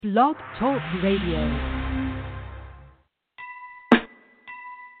Blog Talk Radio.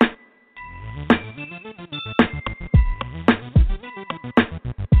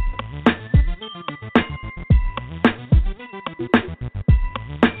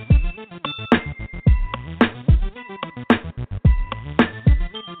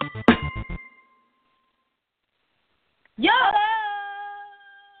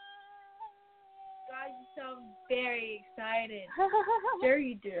 Very excited. Sure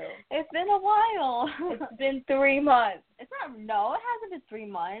you do. It's been a while. It's been 3 months. It hasn't been 3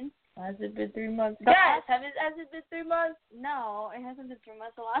 months. Has it been 3 months? Yes. Has it been 3 months? No, it hasn't been 3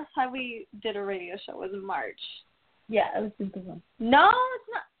 months. The last time we did a radio show was in March. Yeah, it was been 3 months. No, it's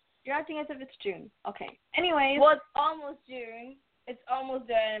not. You're acting as if it's June. Okay. Anyways. Well, it's almost June. It's almost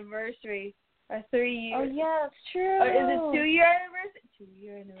the anniversary. Our 3 years. Oh, yeah, that's true. Or is it 2 year anniversary? 2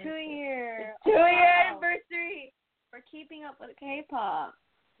 year anniversary. 2 year. 2 year anniversary. We're keeping up with K-pop.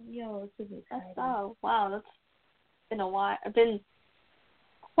 Yo, it's super exciting. Wow, that's been a while. It's been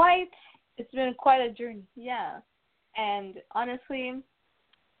quite a journey. Yeah. And honestly,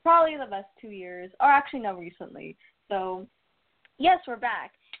 probably the best 2 years. Or actually, no, recently. So, yes, we're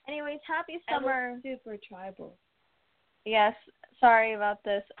back. Anyways, happy summer. And we're super tribal. Yes, sorry about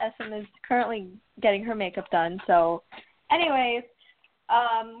this. SM is currently getting her makeup done. So, anyways,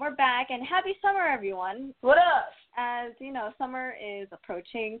 we're back. And happy summer, everyone. What up? As you know, summer is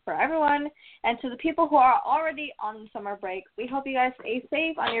approaching for everyone, and to the people who are already on summer break, we hope you guys stay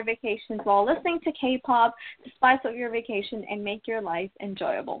safe on your vacations while listening to K-pop to spice up your vacation and make your life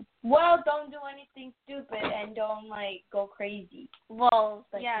enjoyable. Well, don't do anything stupid and don't, go crazy. Well,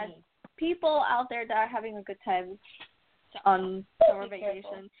 yeah, me. People out there that are having a good time on summer vacation,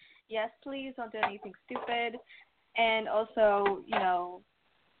 careful. Yes, please don't do anything stupid, and also,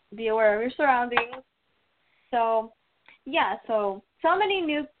 be aware of your surroundings. So, yeah, so many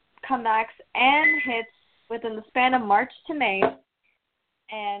new comebacks and hits within the span of March to May.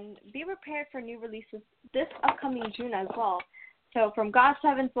 And be prepared for new releases this upcoming June as well. So, from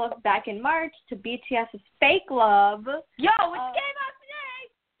GOT7's Look back in March to BTS's Fake Love. Yo, which came out today.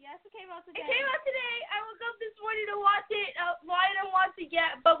 Yes, it came out today. It came out today. I woke up this morning to watch it. Well, I didn't watch it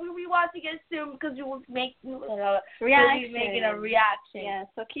yet, but we'll be watching it soon because we will make making a reaction. Yeah,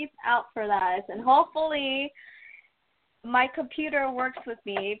 so keep out for that. And hopefully my computer works with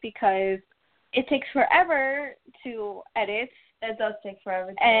me because it takes forever to edit. It does take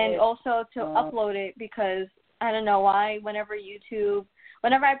forever to and edit. Also to upload it because I don't know why. Whenever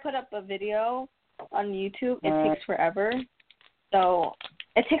I put up a video on YouTube, it takes forever. So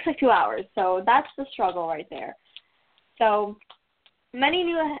it takes 2 hours. So that's the struggle right there. So many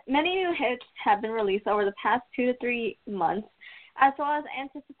new hits have been released over the past 2 to 3 months, as well as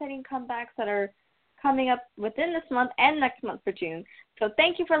anticipating comebacks that are coming up within this month and next month for June. So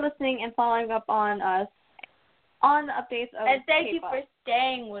thank you for listening and following up on us on the updates of And thank K-pop. you for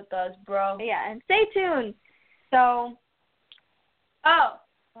staying with us, bro. Yeah, and stay tuned. So, let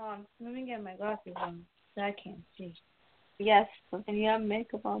me get my glasses on so I can't see. yes, and you have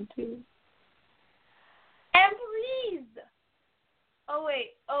makeup on too. And please. Oh,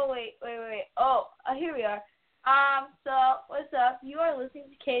 wait. Oh, here we are. So, what's up? You are listening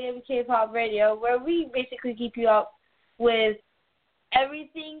to KWK Pop Radio, where we basically keep you up with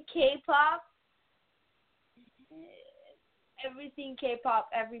everything K-pop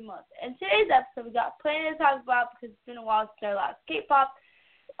every month. And today's episode, we got plenty to talk about because it's been a while since our last K-pop,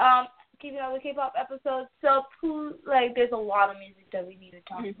 keeping up with K-pop episodes. So, there's a lot of music that we need to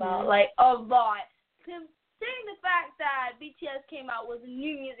talk about, a lot. Considering the fact that BTS came out with a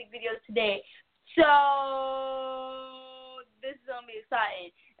new music video today, so this is gonna be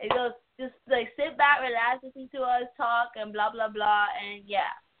exciting. It goes just sit back, relax, listen to us talk, and blah blah blah, and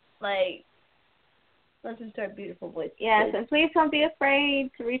yeah, listen to our beautiful voice. Yes, and please don't be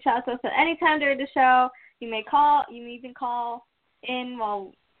afraid to reach out to us at any time during the show. You may even call in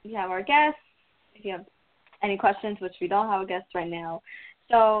while we have our guests if you have any questions, which we don't have a guest right now.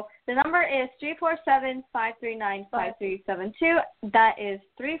 So the number is 347-539-5372. That is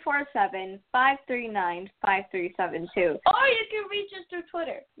 347-539-5372. Or you can reach us through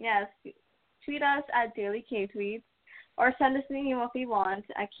Twitter. Yes, tweet us at Daily K Tweets, or send us an email if you want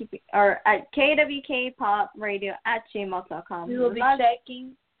at kwkpopradio@gmail.com. We will be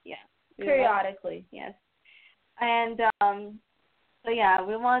checking. Yeah, periodically. Yes, and so yeah,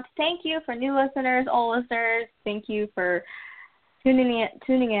 we want to thank you for new listeners, old listeners. Thank you for tuning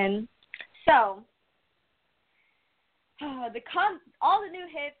in. So, all the new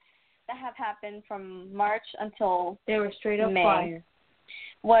hits that have happened from March until they were straight up May fire.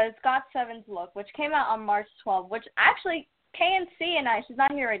 Was GOT7's Look, which came out on March 12th, which actually KNC and I, she's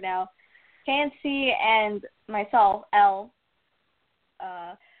not here right now, KNC and myself, Elle,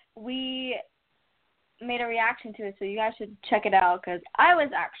 we made a reaction to it, so you guys should check it out, because I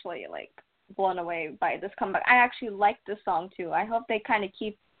was actually, like, blown away by this comeback. I actually like this song, too. I hope they kind of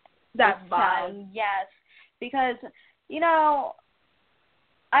keep that vibe. Sound. Yes, because, you know,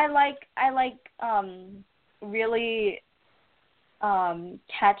 I like really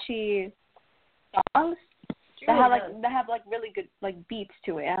catchy songs that have really good like beats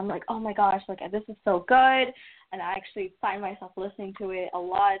to it. I'm like, oh my gosh, like this is so good, and I actually find myself listening to it a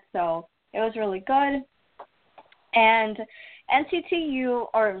lot. So it was really good. And NCT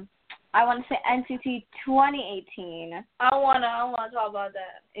or I want to say NCT 2018. I wanna talk about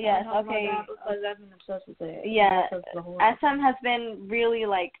that. Yes, okay. Because I've been obsessed with it. Yeah, SM has been really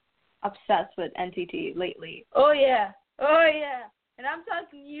like obsessed with NCT lately. Oh yeah. And I'm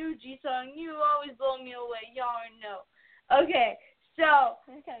talking you, Jisung. You always blow me away. Y'all already know. Okay, so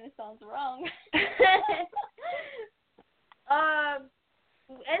that kind of sounds wrong.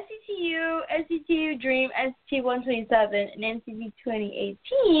 NCT Dream, NCT 127, and NCT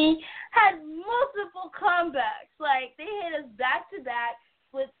 2018 had multiple comebacks. Like they hit us back to back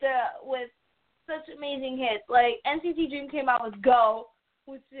with such amazing hits. Like NCT Dream came out with Go,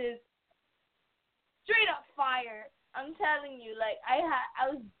 which is straight up fire. I'm telling you, like I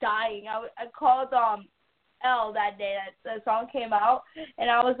was dying. I called Elle that day that song came out, and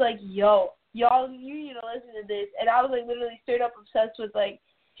I was like, yo, y'all, you need to listen to this. And I was like literally straight up obsessed with like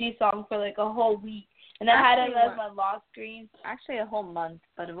G-Song for like a whole week, and I had it as my lock screen. Actually, a whole month,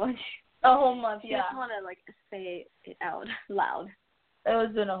 but it was a whole month. Yeah. I just want to like say it out loud. It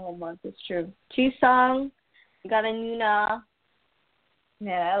was been a whole month. It's true. G-Song, got a Nuna.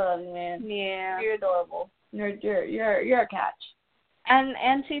 Yeah, I love you, man. Yeah, you're adorable. You're a catch. And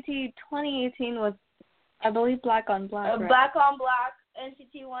NCT 2018 was, I believe, Black on Black. Right? Black on Black.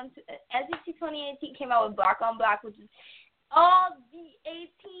 NCT 2018 came out with Black on Black, which is all the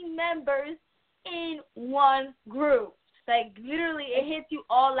 18 members in one group. Like literally, it hits you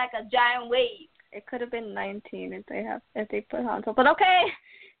all like a giant wave. It could have been 19 if they put on top, but okay.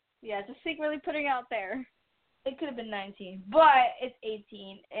 Yeah, just secretly putting it out there. It could have been 19, but it's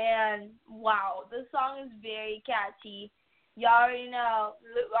 18, and wow, the song is very catchy. Y'all already know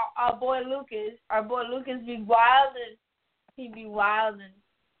our boy Lucas be wildin'. He be wildin'.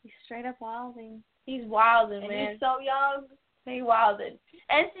 He's straight up wilding. He's wildin', man. He's so young. He wildin'.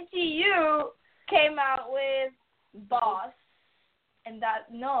 NCTU came out with Boss, and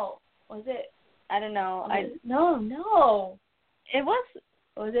was it? I don't know. No. It was.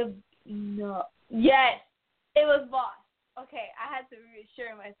 Was it? No. Yes. It was Boss. Okay, I had to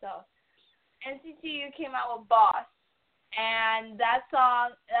reassure myself. NCTU came out with Boss, and that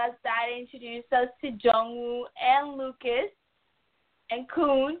song that introduced us to Jungwoo and Lucas and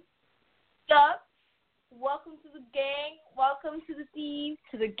Kun. Sup? Welcome to the gang. Welcome to the team.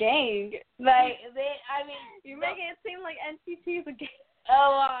 To the gang. Like you're making it seem like NCT is a gang.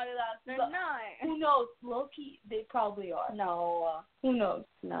 Oh, they're not. Who knows? Low-key, they probably are. No. Who knows?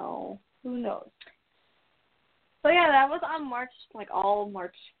 No. Who knows? So yeah, that was on March, like all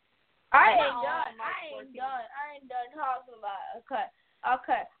March. I ain't done talking about it.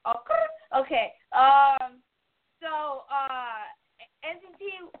 Okay. So NCT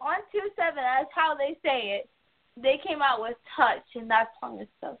 127, that's how they say it. They came out with Touch, and that song is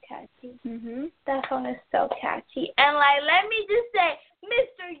so catchy. That song is so catchy. And like, let me just say,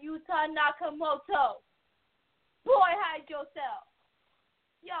 Mr. Yuta Nakamoto, boy, hide yourself.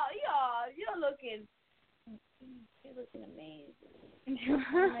 You're looking amazing.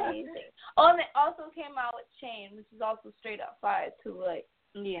 Amazing. Oh, and they also came out with Chain, which is also straight up fire too. Like,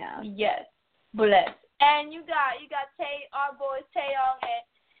 yeah. Yes. Bless. And you got our boys Taeyong and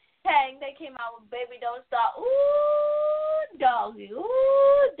Tang. They came out with Baby Don't Stop. Ooh, doggy.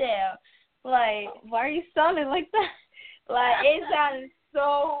 Ooh, damn. Like, why are you sounding like that? Like, it sounded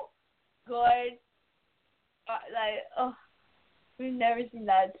so good. We've never seen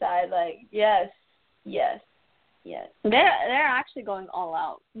that side. Like, yes. They're actually going all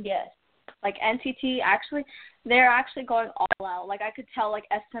out. Yes. Like NCT they're actually going all out. Like I could tell like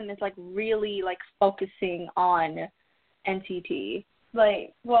SM is like really like focusing on NCT.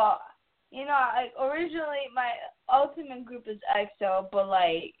 Like, well, like originally my ultimate group is EXO, but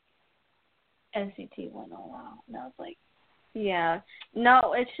like NCT went all out. And I was like, yeah.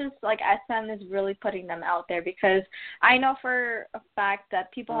 No, it's just like SM is really putting them out there, because I know for a fact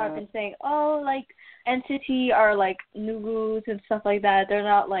that people have been saying, oh, like NCT are like Nugus and stuff like that. They're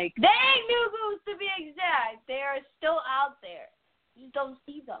not like... They ain't Nugus, to be exact. They are still out there. You just don't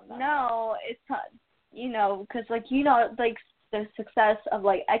see them. No, it's not. you know, because like you know, like the success of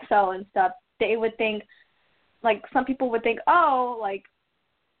like EXO and stuff, they would think, like some people would think, oh, like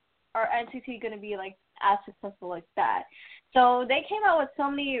are NCT gonna be like as successful like that? So they came out with so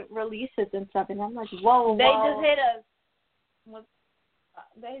many releases and stuff, and I'm like, whoa, They whoa. just hit us.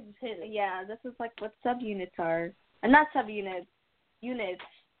 They just hit us. Yeah, this is like what subunits are, and not subunits, units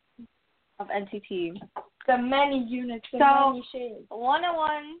of NCT. The many units, the So, many shades.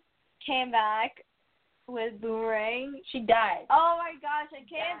 101 came back with Boomerang. She died. Oh my gosh, and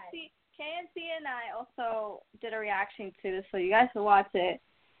KNC and I also did a reaction to this, so you guys should watch it.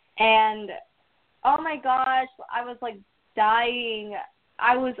 And oh my gosh, I was like dying.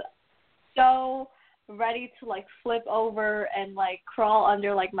 I was so ready to like flip over and like crawl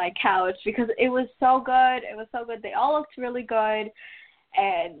under like my couch because it was so good. It was so good. They all looked really good,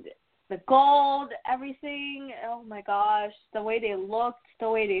 and the gold, everything. Oh my gosh, the way they looked, the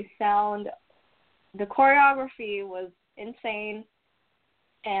way they sound, the choreography was insane.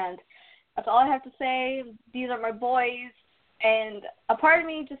 And that's all I have to say. These are my boys, and a part of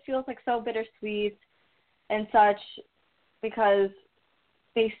me just feels like so bittersweet and such because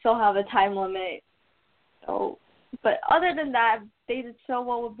they still have a time limit. So, but other than that, they did so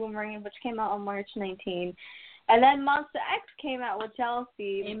well with Boomerang, which came out on March 19. And then Monster X came out with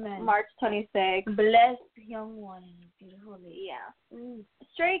Jealousy, Amen. March 26. Bless young one, beautifully. Yeah.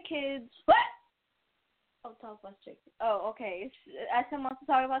 Stray Kids. What? I'll talk about Stray Kids. Oh, okay. SM wants to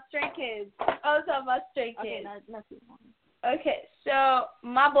talk about Stray Kids. I'll talk about Stray Okay, Kids. not too long. Okay, so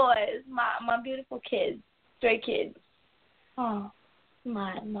my boys, my beautiful kids, Stray Kids. Oh,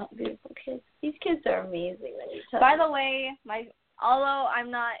 my beautiful kids. These kids are amazing. By the way, although I'm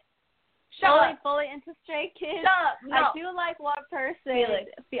not fully into Stray Kids, No. I do like one person.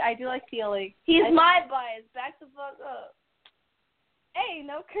 Felix. I do like Felix. He's my bias. Back the fuck up. Hey,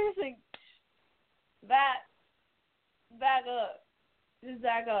 no cursing. Back up. Just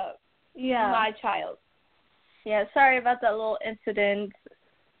back up. Yeah. My child. Yeah, sorry about that little incident.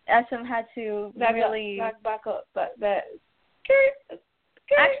 SM had to Back really up. Back up. Back.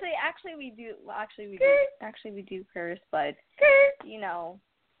 Actually we do curse, but you know,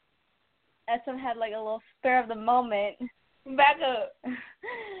 SM had like a little spur of the moment. Back up.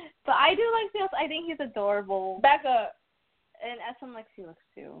 But I do like Felix. I think he's adorable. Back up. And SM likes Felix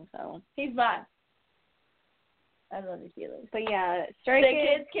too, so He's mine. I love you, Felix. But yeah, Stray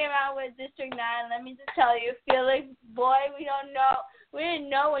Kids came out with District 9. Let me just tell you, Felix, boy, we didn't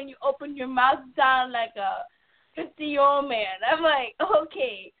know when you opened your mouth to sound like a 50-year-old man. I'm like,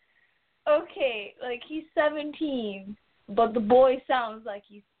 okay, like he's 17, but the boy sounds like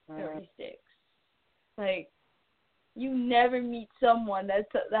he's 36. Like, you never meet someone that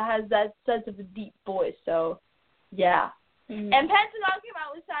has that such of a deep voice. So, yeah. Mm-hmm. And Pentagon came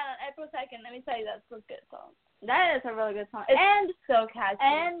out with Sign on April 2nd. Let me tell you, that's a good song. That is a really good song. And so catchy.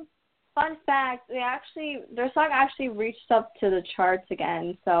 And fun fact, their song actually reached up to the charts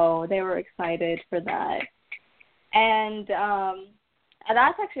again, so they were excited for that. And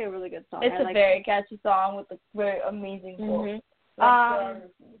that's actually a really good song. It's a very catchy song with a very amazing voice.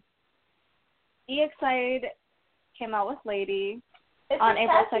 EXIDE came out with Lady on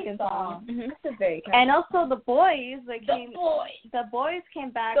April 2nd song. Mm-hmm. It's a very catchy. And also the boys, The boys came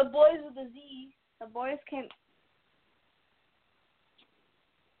back. The boys with a Z. The boys came.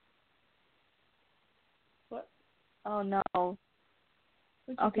 What? Oh no.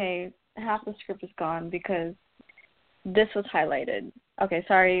 Okay, half the script is gone because this was highlighted. Okay,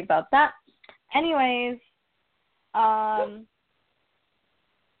 sorry about that. Anyways,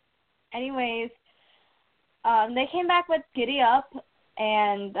 they came back with Giddy Up,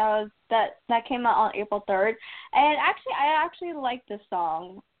 and that came out on April 3rd. And I actually like this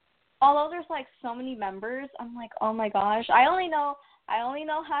song. Although there's like so many members, I'm like, oh my gosh. I only know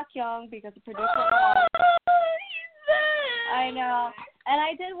Hakyoung because the producer. I know. And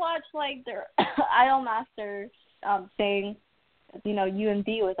I did watch like their Idolmaster thing. You know,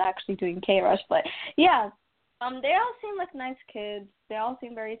 UMD was actually doing K-Rush, but yeah. They all seem like nice kids. They all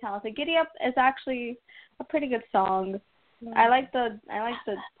seem very talented. Giddy Up is actually a pretty good song. Mm-hmm. I like the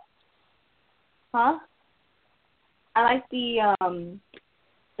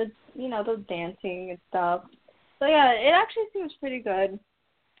the dancing and stuff. So yeah, it actually seems pretty good.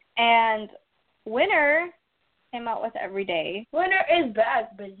 And Winner came out with Everyday. Winner is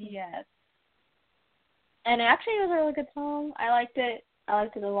back, but yes. And it actually was a really good song. I liked it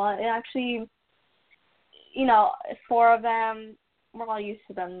a lot. It actually, you know, 4 of them, we're all used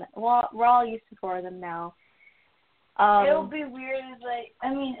to them. We're all used to 4 of them now. It'll be weird. Like,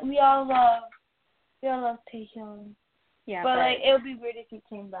 I mean, we all love Taehyung. Yeah, but like it would be weird if he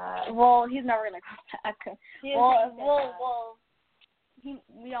came back. Well, he's never gonna come back. We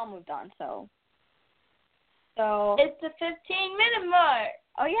all moved on, so. It's the 15-minute mark.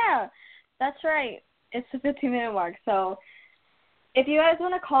 Oh yeah, that's right. It's the 15-minute mark. So, if you guys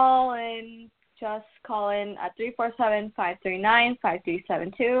want to call in, just call in at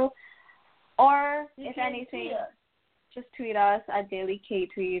 347-539-5372, or if anything, just tweet us at Daily K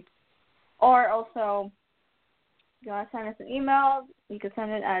Tweets, or also, if you want to send us an email, you can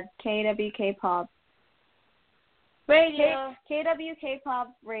send it at KWKPop Radio.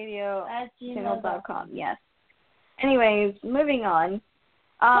 KWKPopRadio at gmail.com. Yes. Anyways, moving on.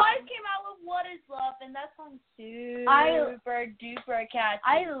 Boys came out with What Is Love, and that song's super duper catchy.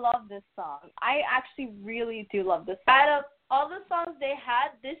 I love this song. I actually really do love this song. Out of all the songs they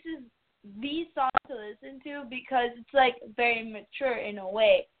had, this is the song to listen to because it's like very mature in a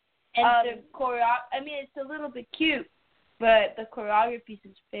way. And the it's a little bit cute, but the choreography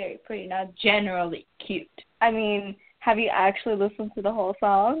is very pretty, not generally cute. I mean, have you actually listened to the whole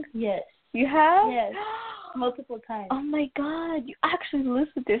song? Yes. You have? Yes. Multiple times. Oh my God, you actually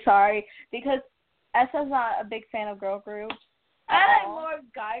listened to it. Sorry, because Essa's not a big fan of girl groups. I like more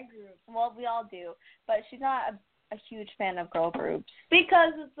guy groups. Well, we all do, but she's not a huge fan of girl groups.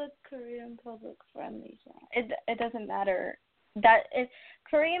 Because it's a Korean public friendly song. It doesn't matter.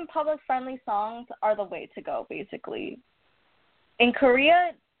 Korean public friendly songs are the way to go, basically. In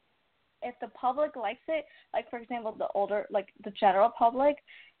Korea, if the public likes it, like for example the general public,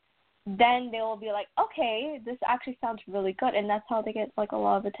 then they will be like, okay, this actually sounds really good, and that's how they get like a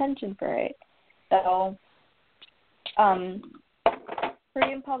lot of attention for it. So,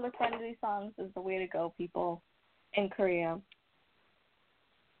 Korean public friendly songs is the way to go, people, in Korea.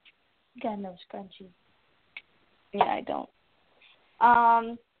 You got no scrunchie. Yeah, I don't.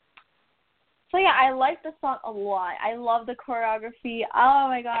 So yeah, I like the song a lot. I love the choreography. Oh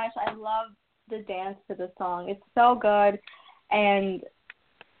my gosh, I love the dance to the song. It's so good, and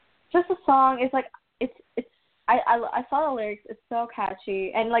just the song is like I saw the lyrics. It's so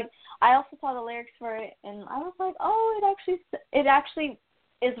catchy, and like I also saw the lyrics for it, and I was like, oh, it actually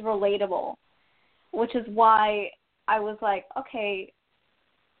is relatable, which is why I was like, okay,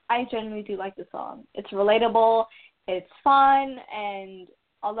 I genuinely do like the song. It's relatable, it's fun, and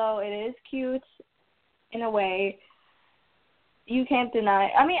although it is cute in a way, you can't deny.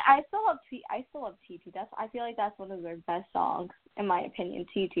 I mean, I still love TT. I feel like that's one of their best songs, in my opinion,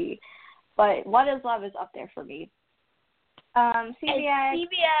 TT. But What Is Love is up there for me.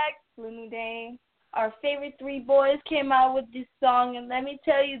 CBX, Lumu Day. Our favorite three boys came out with this song, and let me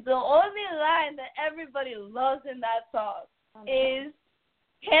tell you, the only line that everybody loves in that song is,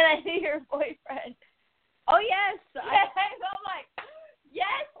 "Can I be your boyfriend?" Oh yes, I'm like,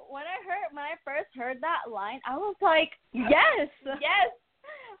 yes. When I first heard that line, I was like, yes, yes.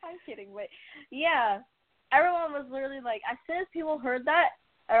 I'm kidding, but yeah, everyone was literally like, as soon as people heard that,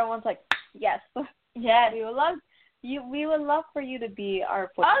 everyone's like, yes, yes. We would love for you to be our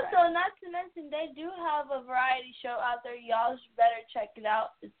boyfriend. Also, not to mention, they do have a variety show out there. Y'all better check it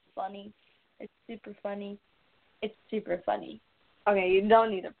out. It's funny. It's super funny. It's super funny. Okay, you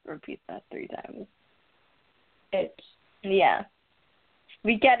don't need to repeat that 3 times. Yeah.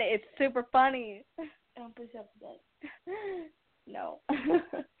 We get it. It's super funny. Don't push up that. No.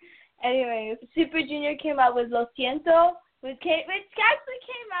 Anyways, Super Junior came out with Lo Siento, which actually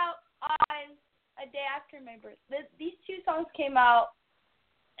came out on a day after my birthday. These two songs came out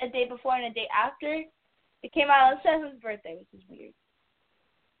a day before and a day after. It came out on Seven's birthday, which is weird.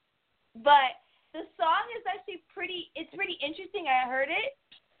 But the song is actually pretty interesting. I heard it,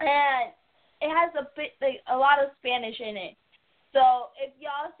 and it has a lot of Spanish in it. So if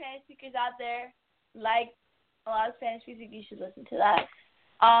y'all Spanish speakers out there like a lot of Spanish music, you should listen to that.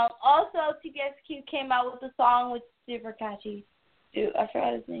 Also, TPXQ came out with a song which is super catchy. Dude, I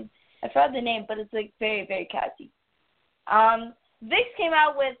forgot his name. I forgot the name, but it's like very, very catchy. Vix came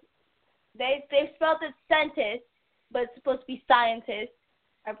out with, they spelled it Scientist, but it's supposed to be scientist.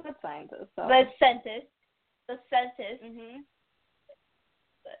 I put scientist. So. But it's Scientist. The Scientist. Mhm.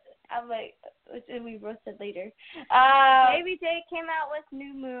 I'm like, we wrote it later. Baby J came out with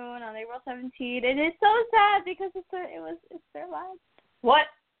New Moon on April 17th. It is so sad because it's their last. What?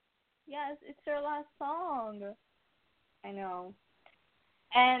 Yes, it's their last song. I know.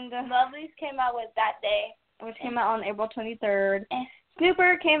 And Lovelyz came out with That Day, which came out on April 23rd.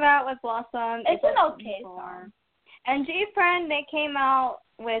 Snooper came out with Blossom. It's April an okay 24th. song. And G-Friend, they came out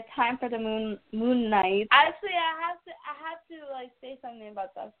with Time for the Moon Night. Actually, I have to like say something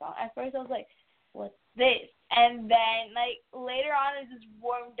about that song. At first, I was like, "What's this?" And then like later on, it just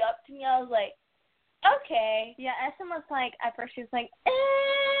warmed up to me. I was like, Okay. Yeah, SM was like, at first she was like,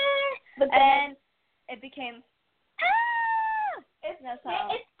 But and then it became, it's That's how.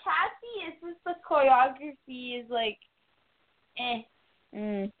 it's catchy. It's just the choreography is like, eh.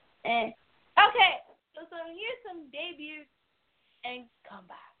 Okay, so here's some debuts and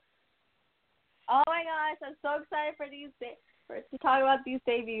comebacks. Oh my gosh, I'm so excited for to talk about these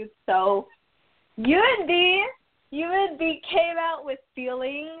debuts. So, UNB came out with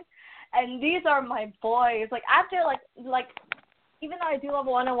Feeling, and these are my boys. Like after like even though I do love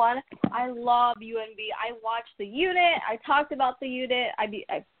 101, I love UNB. I watched the unit. I talked about the unit.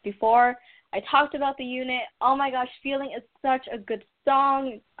 Before I talked about the unit. Oh my gosh, Feeling is such a good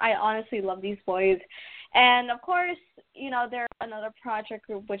song. I honestly love these boys. And of course, they're another project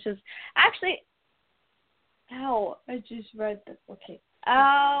group, which is actually, ow, I just read the, okay.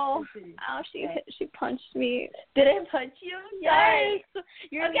 Ow, she punched me. Did I punch you? Yes.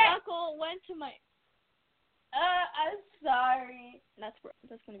 Your Okay. knuckle went to my, I'm sorry. that's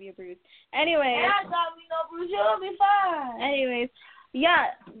going to be a bruise. Anyways. And I thought we know Bruce, you'll be fine. Anyways,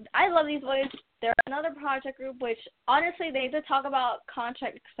 yeah, I love these boys. They're another project group, which honestly they did talk about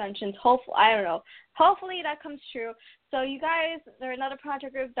contract extensions. I don't know. Hopefully that comes true. So you guys, they're another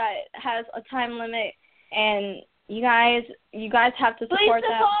project group that has a time limit, and you guys have to support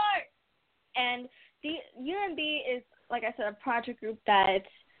them. And the UNB is, like I said, a project group that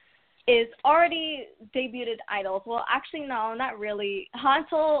is already debuted idols. Well, actually, no, not really.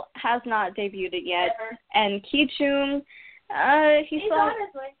 Hansel has not debuted yet, and Kichum,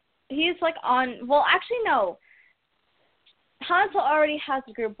 he's like on. Well, actually, no. Hansel already has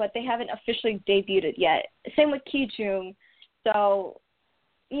a group, but they haven't officially debuted yet. Same with Kichum. So,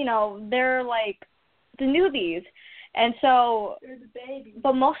 they're like the newbies, and so. They're the babies.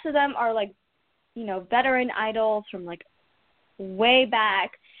 But most of them are like, veteran idols from like way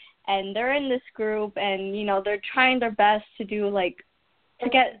back, and they're in this group, and they're trying their best to do to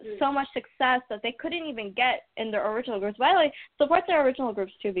get so much success that they couldn't even get in their original groups. By the way, support their original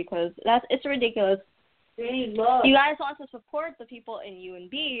groups too, because it's ridiculous. They need love. You guys want to support the people in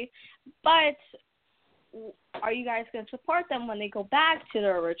UNB, but are you guys going to support them when they go back to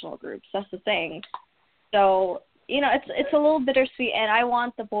their original groups? That's the thing. So, it's a little bittersweet, and I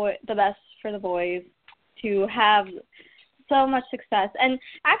want the best for the boys to have so much success. And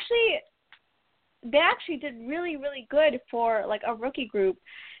they actually did really, really good for like a rookie group.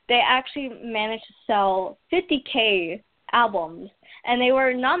 They actually managed to sell 50K albums, and they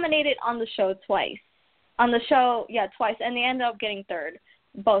were nominated on the show twice. Twice, and they ended up getting third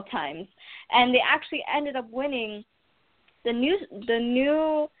both times. And they actually ended up winning the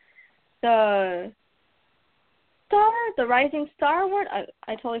Rising Star Award.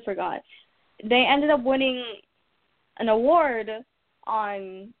 I totally forgot. They ended up winning an award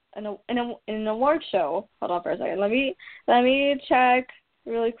on an award show. Hold on for a second. Let me check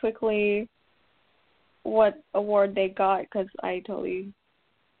really quickly what award they got, because I totally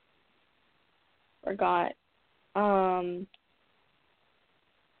forgot.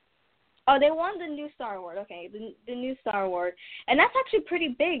 They won the New Star Award. Okay, the New Star Award, and that's actually pretty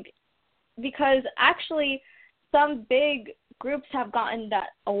big, because actually some big groups have gotten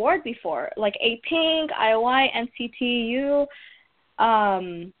that award before, like A-Pink, IOI, NCT U.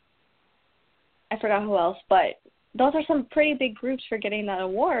 I forgot who else, but those are some pretty big groups for getting that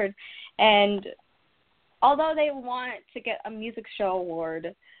award. And although they want to get a music show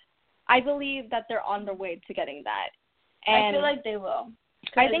award, I believe that they're on their way to getting that. And I feel like they will.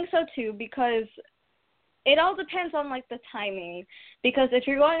 I think so too, because it all depends on like the timing. Because if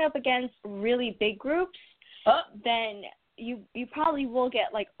you're going up against really big groups, then you probably will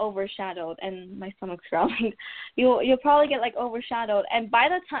get like overshadowed, and my stomach's growling. You'll probably get like overshadowed, and by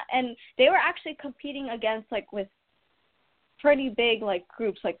the time, and they were actually competing against like with pretty big like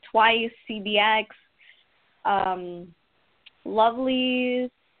groups like Twice, CBX,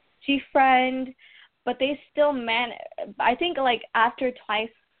 Lovelyz, G-Friend, but they still I think like after Twice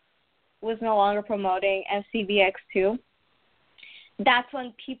was no longer promoting, and CBX too, that's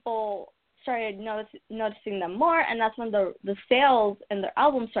when people started noticing them more, and that's when the sales and their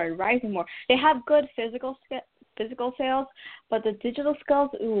albums started rising more. They have good physical sales, but the digital skills,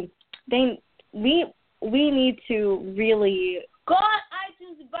 we need to really go on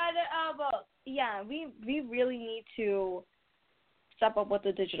iTunes and buy their album. Yeah, we really need to step up with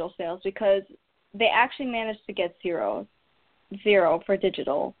the digital sales, because they actually managed to get zero for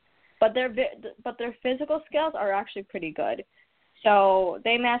digital, but their physical skills are actually pretty good. So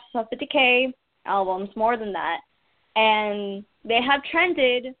they managed to sell 50K albums, more than that, and they have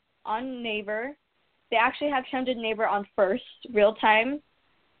trended on Naver. They actually have trended Naver on first real-time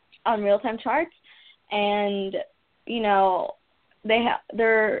charts, and their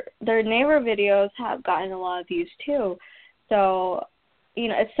neighbor videos have gotten a lot of views too. So,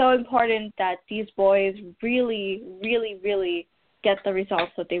 it's so important that these boys really, really, really get the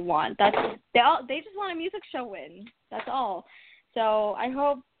results that they want. They just want a music show win. That's all. So I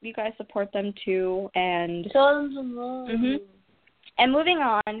hope you guys support them too. And show them some love. And moving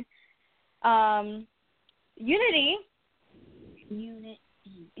on, Unity.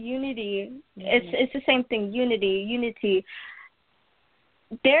 It's the same thing. Unity.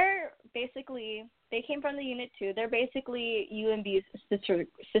 They came from the Unit 2. They're basically UMB's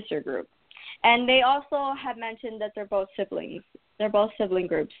sister group. And they also have mentioned that they're both siblings. They're both sibling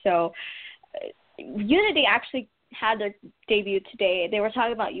groups. So Unity actually had their debut today. They were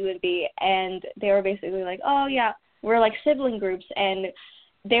talking about UMB, and they were basically like, oh, yeah, we're like sibling groups. And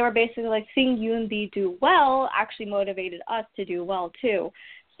they were basically like, seeing UMB do well actually motivated us to do well too.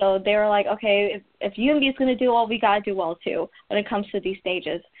 So they were like, okay, if UMB is going to do well, we got to do well too when it comes to these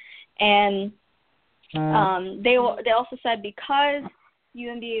stages. And they also said because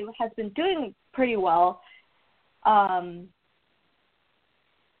UMB has been doing pretty well,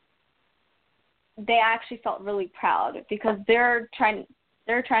 they actually felt really proud because they're trying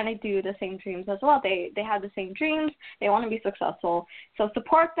to do the same dreams as well. They have the same dreams. They want to be successful. So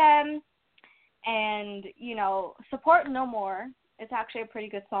support them, and support No More. It's actually a pretty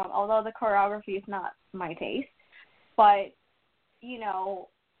good song, although the choreography is not my taste. But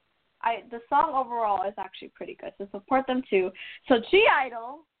the song overall is actually pretty good. So support them too. So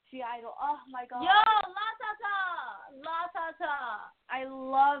G-Idol. Oh my God. Yo, La Tata. I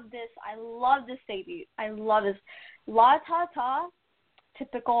love this debut. I love this. La Tata,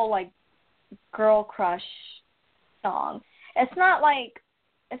 typical like girl crush song. It's not like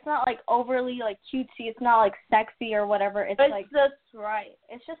overly like cutesy. It's not like sexy or whatever. It's just right.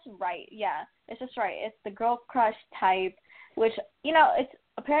 It's just right. Yeah, it's just right. It's the girl crush type, which it's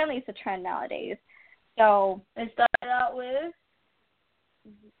apparently it's a trend nowadays. So it started out with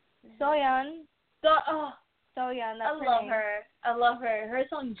Soyeon. Soyeon. I love her. Her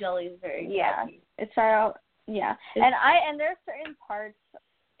song Jelly is very good. Yeah. It started out. Yeah. And there's certain parts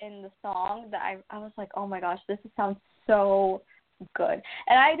in the song that I was like, oh my gosh, this sounds so good.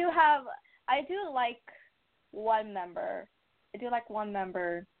 And I do like one member.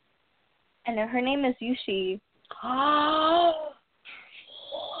 And her name is Yushi.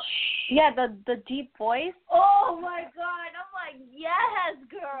 Yeah, the deep voice. Oh my God! I'm like, yes,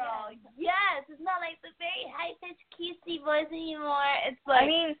 girl, yes. It's not like the very high pitched cutesy voice anymore. It's like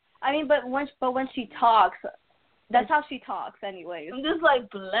but when she talks, that's how she talks, anyways. I'm just like,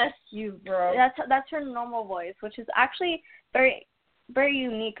 bless you, bro. That's her normal voice, which is actually very, very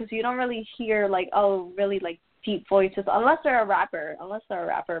unique because you don't really hear like really like deep voices unless they're a rapper.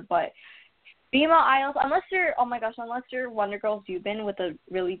 But female idols, unless you're Wonder Girls Yubin with a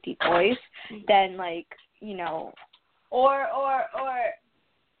really deep voice, then like or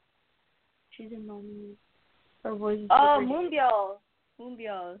she's in Mommy. Her voice is Moonbyul.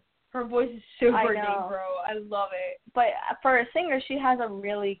 Her voice is super deep, bro. I love it. But for a singer, she has a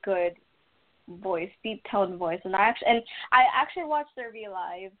really good voice, deep toned voice, and I actually watched their V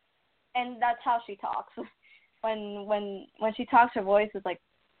Live, and that's how she talks. When she talks, her voice is like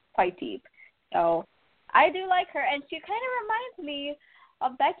quite deep. So I do like her, and she kind of reminds me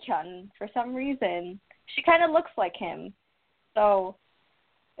of Baekhyun for some reason. She kind of looks like him, so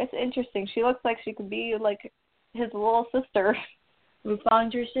it's interesting. She looks like she could be like his little sister. We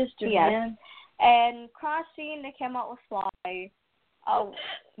found your sister, man. And Crossing, they came out with Fly,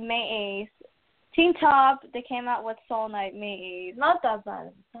 May 8th. Teen Top, they came out with Soul Night, May 8th. Not that bad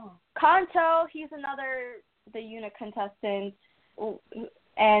of a song. Kanto, he's the unit contestant,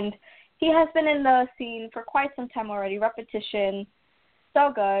 and he has been in the scene for quite some time already. Repetition,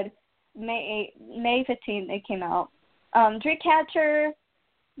 so good. May 15th, they came out. Dreamcatcher,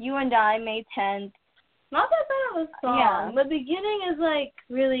 You and I, May 10th. Not that bad of a song. Yeah. The beginning is like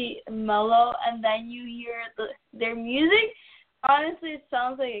really mellow, and then you hear their music. Honestly, it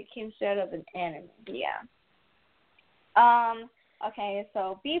sounds like it came straight out of an anime. Yeah. Okay,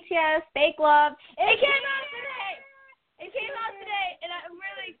 so BTS, Fake Love. It came out today, and I'm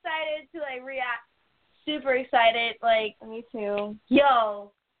really excited to like react. Super excited, like me too.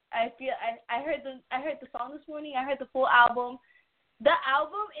 Yo, I heard the song this morning. I heard the full album. The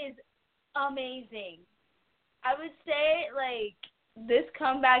album is amazing. I would say like this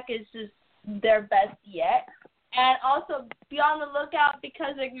comeback is just their best yet. And also be on the lookout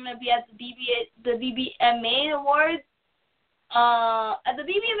because they're gonna be at the BBMA Awards. At the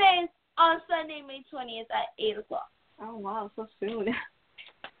BBMAs on Sunday, May 20th at 8:00. Oh wow, so soon.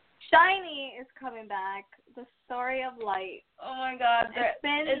 SHINee is coming back. The Story of Light. Oh my God,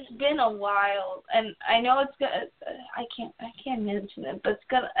 it's been a while, and I know it's gonna. I can't mention it, but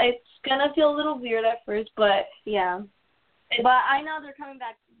it's gonna feel a little weird at first, but yeah. But I know they're coming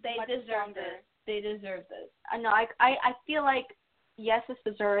back. They deserve this. They deserve this. I know. I feel like yes, it's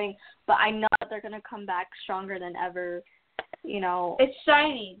deserving, but I know that they're gonna come back stronger than ever. You know. It's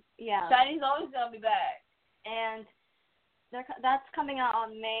SHINee. Yeah. SHINee's always gonna be back. And that's coming out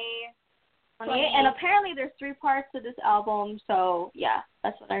on May 28th. And apparently there's 3 parts to this album, so yeah,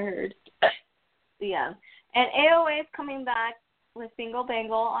 that's what I heard. Yeah. And AOA is coming back with Bingo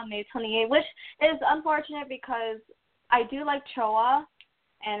Bangle on May 28th, which is unfortunate because I do like Choa,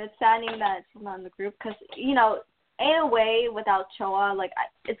 and it's saddening that it's not in the group because, you know, AOA without Choa, like,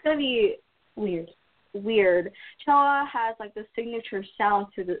 it's going to be weird. Choa has, like, the signature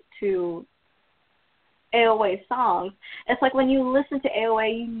sound to AOA songs. It's like when you listen to AOA,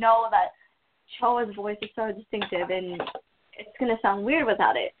 you know that Choa's voice is so distinctive, and it's going to sound weird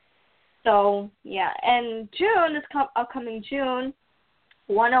without it. So, yeah. And June, upcoming June,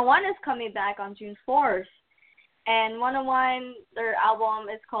 101 is coming back on June 4th. And 101, their album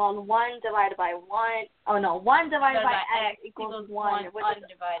is called 1 divided by 1. Oh, no, 1 divided by X equals 1, which is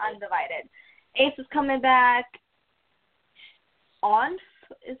undivided. Ace is coming back. ONF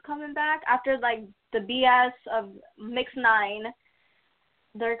is coming back. After, like, the BS of Mix 9,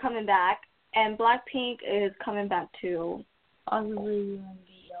 they're coming back. And Blackpink is coming back too. Possibly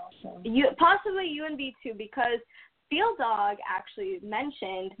UNB also. Possibly UNB too, because Field Dog actually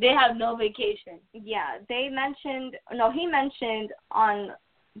mentioned they have no vacation. Yeah, he mentioned on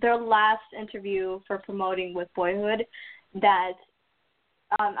their last interview for promoting with Boyhood that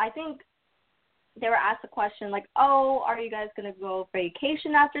I think they were asked a question like, "Oh, are you guys gonna go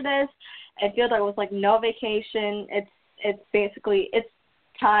vacation after this?" And Field Dog was like, "No vacation. It's basically it's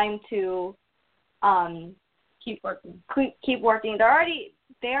time to keep working. Keep working." They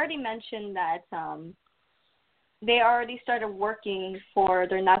already mentioned that they already started working for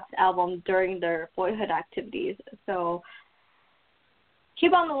their next album during their Boyhood activities. So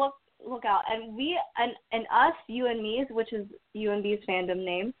keep on the lookout. And and us, You and Me's, which is UNB's fandom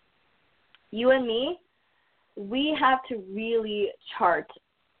name, You and Me, we have to really chart.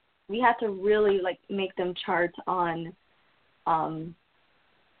 We have to really like make them chart on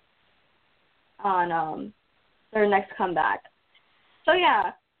their next comeback. So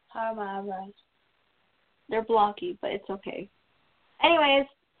yeah. How my eyebrows? They're blocky, but it's okay. Anyways,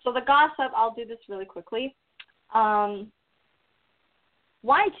 so the gossip, I'll do this really quickly. YG.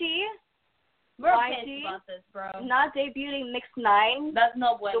 We're pissed about this, bro. Not debuting Mix 9. That's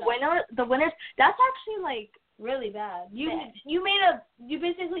no bueno. The winners. That's actually like really bad. You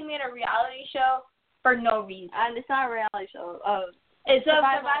basically made a reality show for no reason. And it's not a reality show. It's a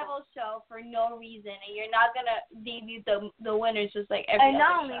survival show for no reason, and you're not gonna debut the winners just like every other show. And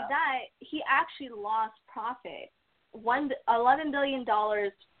not only that, he actually lost profit, $11 billion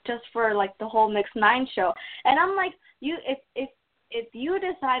just for like the whole Mix 9 show. And I'm like, if you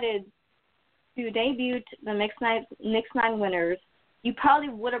decided to debut the Mix 9 winners, you probably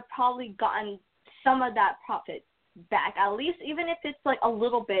would have gotten some of that profit back, at least, even if it's like a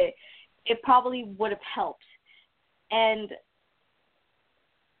little bit. It probably would have helped. And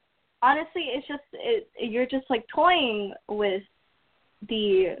honestly, it's just you're just like toying with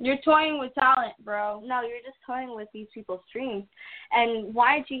You're toying with talent, bro. No, you're just toying with these people's dreams. And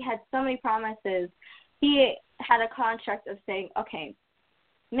YG had so many promises. He had a contract of saying, okay,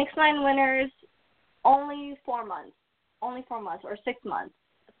 Mix 9 winners, only 4 months or 6 months.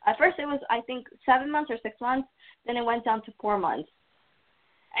 At first it was, I think, 7 months or 6 months. Then it went down to 4 months.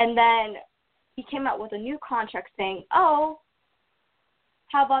 And then he came out with a new contract saying, oh,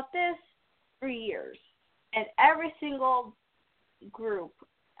 how about this? 3 years. And every single group,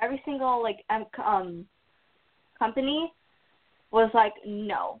 every single company was like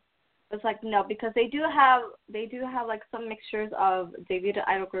no. It was like no, because they do have like some mixtures of debut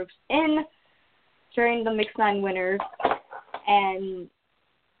idol groups during the Mix 9 winners, and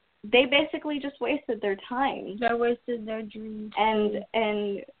they basically just wasted their time. They wasted their dreams. And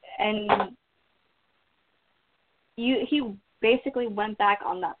he basically went back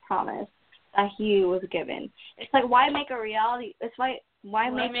on that promise that he was given. It's like, why make a reality? It's like, why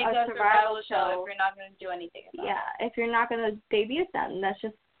make a survival show if you're not going to do anything about it? Yeah, if you're not going to debut them, that's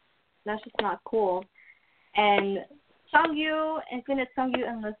just not cool. And Sungyu, Infinite Sungyu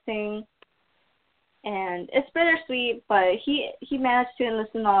enlisting, and it's bittersweet, but he managed to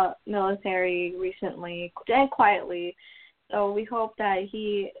enlist in the military recently and quietly. So we hope that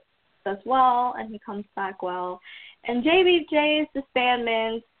he does well and he comes back well. And JBJ's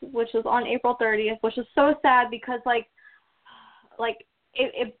disbandment, which was on April 30th, which is so sad because like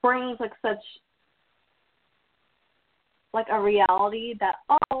it brings like such like a reality that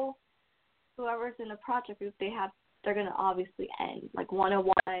whoever's in the project group they're gonna obviously end, like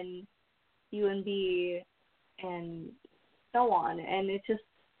 101, UNB, and so on. And it's just,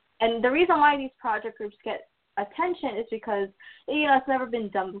 and the reason why these project groups get attention is because it's never been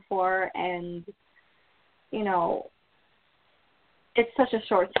done before, and it's such a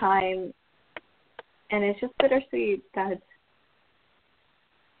short time, and it's just bittersweet that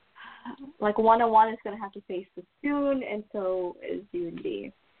like 101 is going to have to face this soon, and so is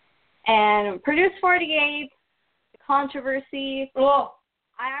UNB. And Produce 48, controversy. Oh,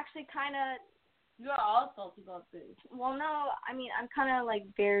 I actually kind of... You're all salty about this. Well, no, I mean, I'm kind of like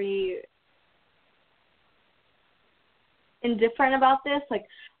very indifferent about this. Like,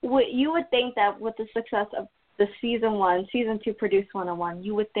 you would think that with the success of the season 2 Produce 101,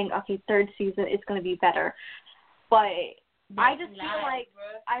 you would think, okay, third season is going to be better. But I just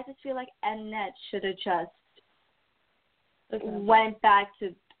feel like Mnet should have just went back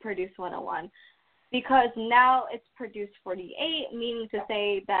to Produce 101, because now it's Produce 48, meaning to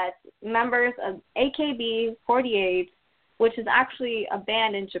say that members of AKB48, which is actually a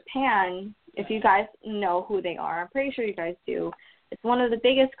band in Japan, if you guys know who they are, I'm pretty sure you guys do. It's one of the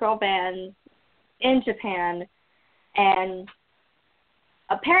biggest girl bands in Japan, and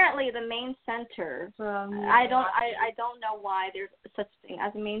apparently the main center, I don't know why there's such a thing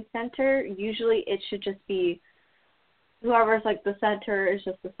as a main center. Usually it should just be whoever's like the center is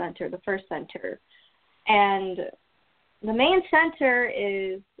just the center, the first center. And the main center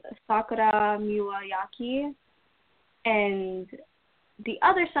is Sakura Miyake, and the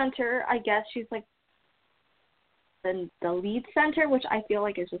other center, I guess she's like the lead center, which I feel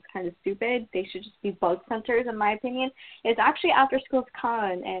like is just kind of stupid. They should just be both centers, in my opinion. It's actually After School's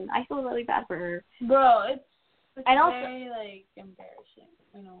Con, and I feel really bad for her. Bro, it's and very, like, embarrassing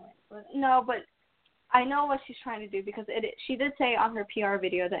in a way. But no, but I know what she's trying to do, because she did say on her PR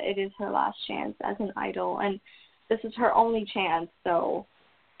video that it is her last chance as an idol, and this is her only chance. So,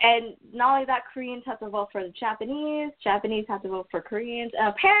 and not only that, Koreans have to vote for the Japanese have to vote for Koreans, and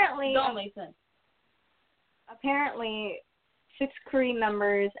apparently don't make sense. Apparently 6 Korean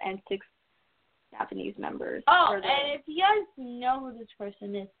members and 6 Japanese members. Oh, and if you guys know who this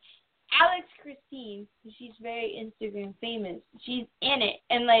person is, Alex Christine, she's very Instagram famous. She's in it,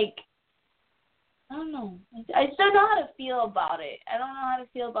 and like, I don't know. I just don't know how to feel about it. I don't know how to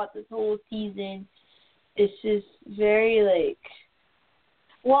feel about this whole season. It's just very like.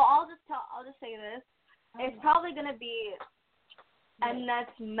 Well, I'll just say this. It's probably gonna be Mnet's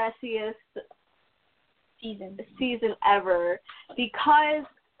messiest season ever, because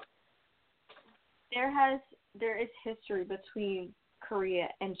there is history between Korea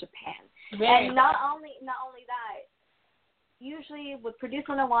and Japan. And not only that, usually with Produce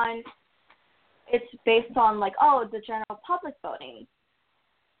 101, it's based on like, the general public voting.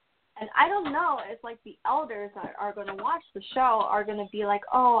 And I don't know if like the elders that are going to watch the show are going to be like,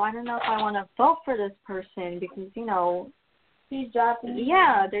 I don't know if I want to vote for this person because, he's Japanese.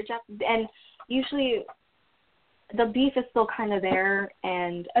 Yeah, they're Japanese. And usually the beef is still kind of there,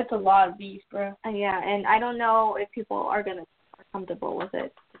 and it's a lot of beef, bro. Yeah, and I don't know if people are comfortable with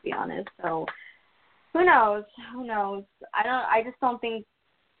it, to be honest. So who knows? I just don't think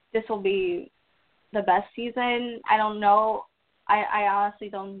this will be the best season. I don't know. I honestly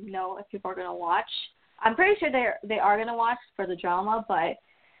don't know if people are gonna watch. I'm pretty sure they are gonna watch for the drama, but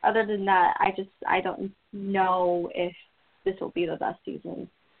other than that, I don't know if this will be the best season.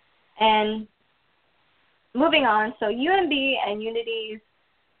 And moving on, so UNB and Unity's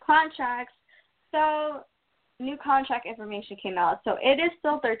contracts. So new contract information came out. So it is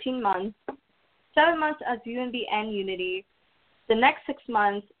still 13 months, 7 months as UNB and Unity. The next 6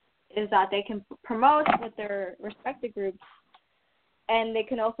 months is that they can promote with their respective groups, and they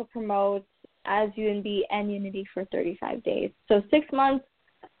can also promote as UNB and Unity for 35 days. So 6 months,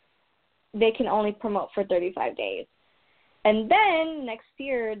 they can only promote for 35 days. And then next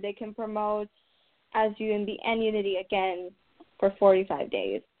year, they can promote as UNB and Unity again for 45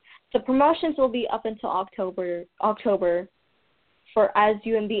 days. So promotions will be up until October for as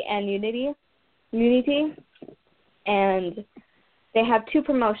UNB and Unity, and they have 2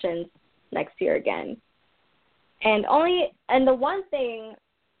 promotions next year again. And the one thing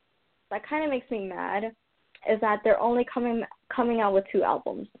that kind of makes me mad is that they're only coming out with 2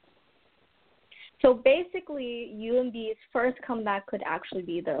 albums. So basically, UNB's first comeback could actually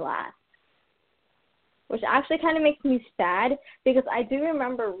be their last, which actually kind of makes me sad, because I do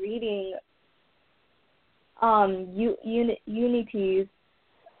remember reading Unity's.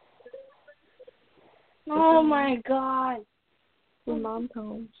 Oh my God. Your mom's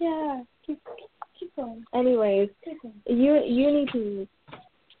home. Yeah. Keep going. Anyways, Keep going.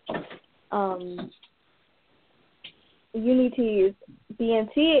 Unity's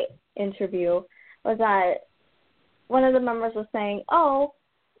BNT interview was that one of the members was saying, "Oh,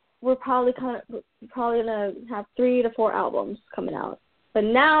 we're probably gonna have 3 to 4 albums coming out." But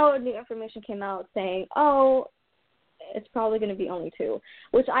now the information came out saying, "Oh, it's probably going to be only 2,"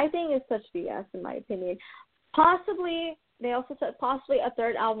 which I think is such BS in my opinion. Possibly, they also said possibly a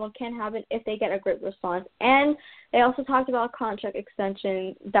 3rd album can happen if they get a great response. And they also talked about contract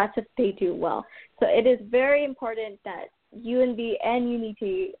extension. That's if they do well. So it is very important that UNB and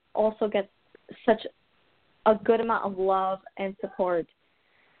Unity also get such a good amount of love and support.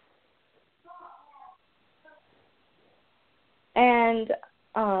 And,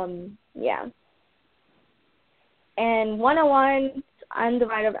 yeah. And 101's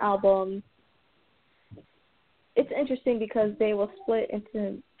Undivided album, it's interesting because they will split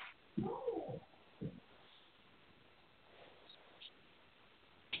into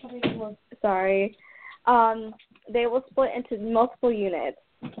they will split into multiple units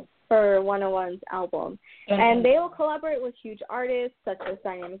for 101's album. And they will collaborate with huge artists such as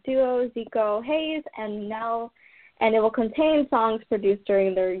Dynamic Duo, Zico, Hayes, and Nell, and it will contain songs produced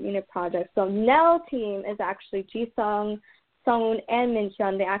during their unit project. So Nell team is actually Jisung, Sungwoon, and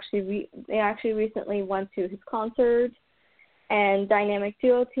Minhyun. They actually recently went to his concert. And Dynamic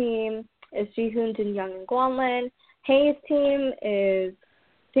Duo team is Jihoon, Jinyoung, and Gwanlin. Hayes team is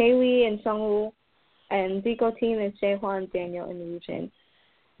Daewoo and Sungwoo, and Zico team is Jaehwan, Daniel, and Woojin.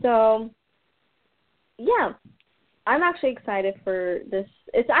 So, yeah, I'm actually excited for this.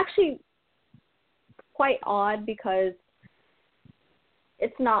 It's actually quite odd because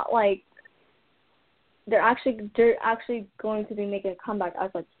it's not like they're actually going to be making a comeback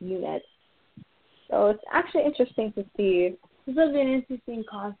as like units. So it's actually interesting to see. This will be an interesting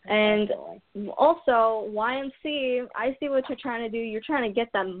concept. And also, YMC, I see what you're trying to do. You're trying to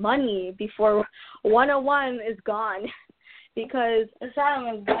get that money before 101 is gone. Because it's not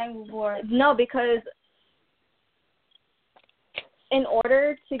even going before. No, because in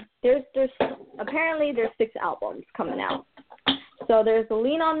order to there's apparently there's 6 albums coming out. So there's the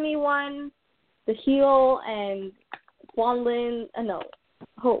Lean on Me one, the Heal, and Gwanlin.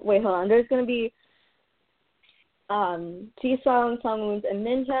 Hold on. There's gonna be Jisung, Sungwoon's, and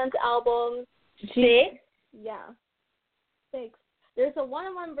Minhyun's album. 6? Yeah, 6. There's a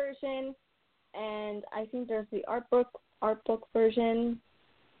 101 version, and I think there's the art book version,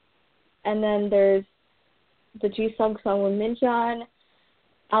 and then there's the Jisung, Sungwoon, Minhyun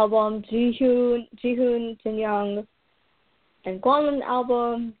album, Jihoon, Jinyoung, and Gwanlin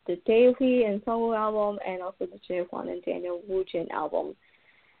album, the Daewoo and Sungwoo album, and also the Jaehwan and Daniel Woojin album.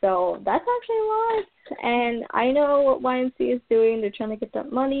 So that's actually a lot, and I know what YMC is doing. They're trying to get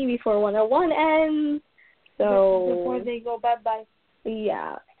that money before 101 ends. So before they go bye-bye.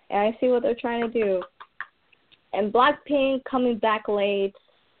 Yeah, and I see what they're trying to do. And Blackpink coming back late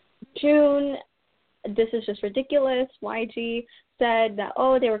June. This is just ridiculous. YG said that,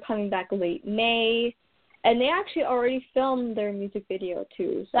 they were coming back late May. And they actually already filmed their music video,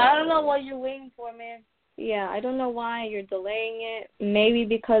 too. So I don't know what you're waiting for, man. Yeah, I don't know why you're delaying it. Maybe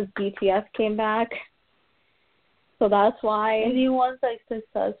because BTS came back. So that's why. And he wants,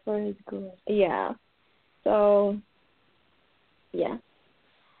 success for his girl. Yeah. So, yeah.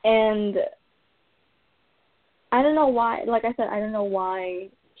 And I don't know why, like I said, I don't know why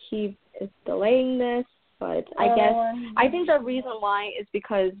he is delaying this, but I think the reason why is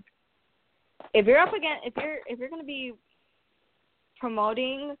because if you're going to be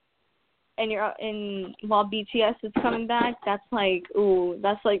promoting and while BTS is coming back, that's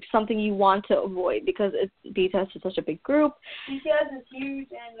something you want to avoid because BTS is such a big group. BTS is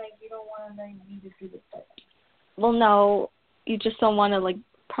huge and you don't want to need to do this stuff. Well, no, you just don't want to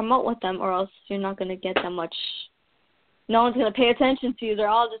promote with them, or else you're not going to get that much. No one's going to pay attention to you. They're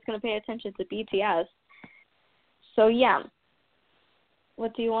all just going to pay attention to BTS. So, yeah.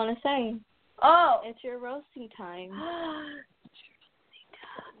 What do you want to say? Oh. It's your roasting time.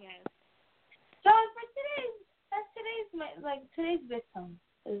 Yes. So, for today's bit song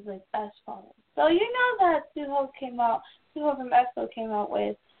is as follows. So, you know that Suho from EXO came out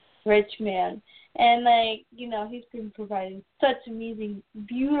with Rich Man. And, he's been providing such amazing,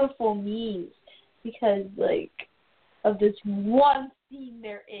 beautiful memes because, of this one scene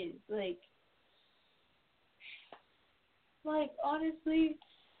there is. Honestly,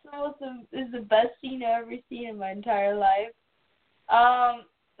 is the best scene I've ever seen in my entire life.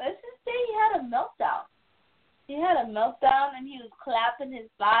 Let's just say he had a meltdown. he had a meltdown and he was clapping his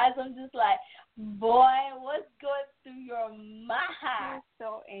thighs. I'm just like, boy, what's going through your mind? He was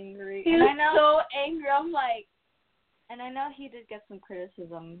so angry. He was so angry. I'm like, and I know he did get some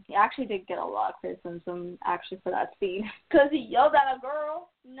criticism. He actually did get a lot of criticism, actually, for that scene. Because he yelled at a girl?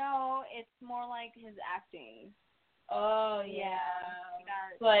 No, it's more like his acting. Oh, yeah. He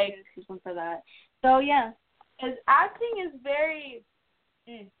got like, criticism for that. So, yeah. His acting is very...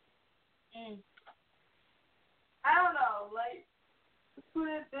 I don't know, like, to put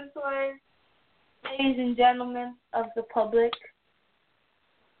it this way, ladies and gentlemen of the public,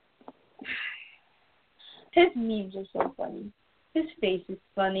 his memes are so funny. His face is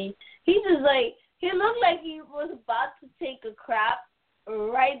funny. He just like, he looked like he was about to take a crap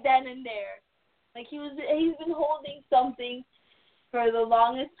right then and there. Like he's been holding something for the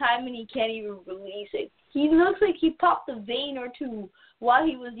longest time and he can't even release it. He looks like he popped a vein or two while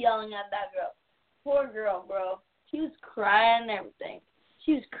he was yelling at that girl. Poor girl, bro. She was crying and everything.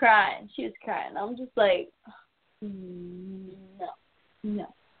 She was crying. I'm just like, no.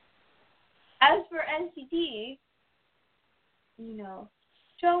 As for NCT,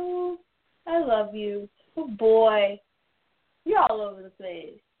 Jungwoo, I love you. But boy, you're all over the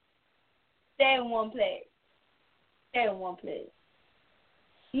place. Stay in one place.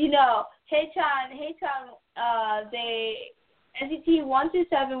 NCT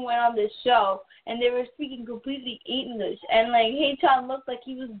 127 went on this show, and they were speaking completely English, and like Haechan looked like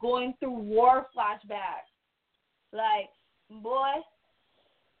he was going through war flashbacks. Like, boy,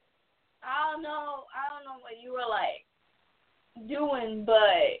 I don't know what you were like doing,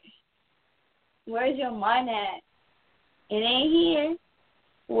 but where's your mind at? It ain't here.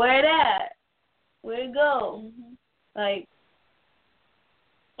 Where it at? Where'd it go? Like,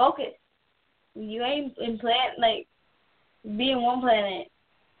 focus. You ain't in planet, like, be in one planet.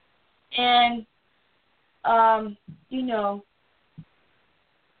 And,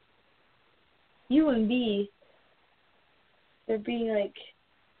 U and B, they're being like,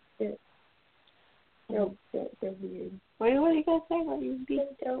 they're weird. Wait, what are you guys saying? What you be?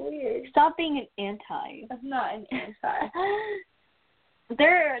 They're weird. Stop being an anti. I'm not an anti.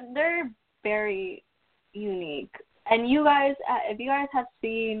 They're very unique. And you guys, if you guys have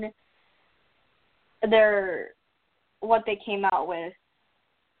seen what they came out with,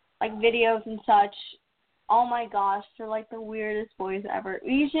 like videos and such, oh my gosh, they're like the weirdest boys ever.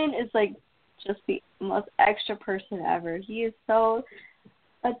 Yujin is like just the most extra person ever. He is so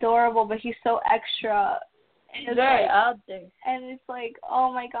adorable, but he's so extra. He's very out there. And it's like,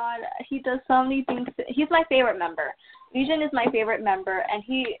 oh my god, he does so many things. He's my favorite member. Yujin is my favorite member,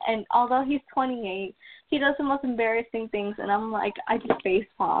 and although he's 28, he does the most embarrassing things, and I'm like, I just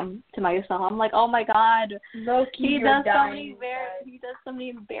facepalm to myself. I'm like, oh my god, he does so many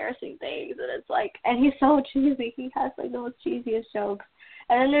embarrassing things, and it's like, and he's so cheesy. He has like the most cheesiest jokes.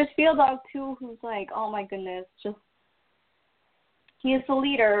 And then there's Field Dog too, who's like, oh my goodness, just he is the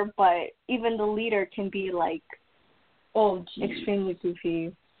leader, but even the leader can be like, extremely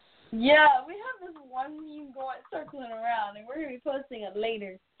goofy. Yeah, we have this one meme circling around, and we're going to be posting it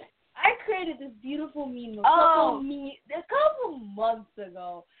later. I created this beautiful meme a couple months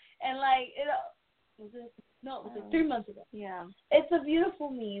ago, and like, it was like 3 months ago. Yeah. It's a beautiful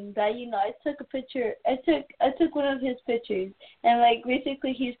meme that, I took a picture, I took one of his pictures, and like,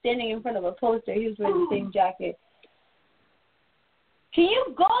 basically he's standing in front of a poster, he was wearing the same jacket. Can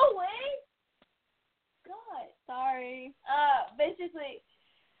you go away? God. Sorry. Basically,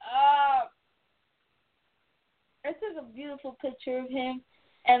 I took a beautiful picture of him,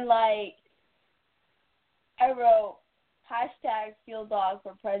 and like, I wrote #FieldDog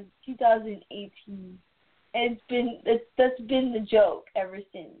for President 2018. And that's been the joke ever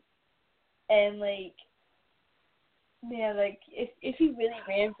since. And like, man, like if he really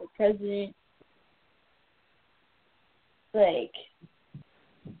ran for president, like,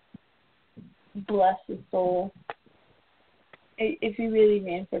 bless his soul. If he really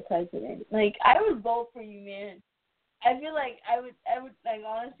ran for president, like, I would vote for you, man. I feel like I would like,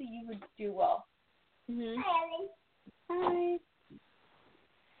 honestly, you would do well. Mhm. Hi. Hi.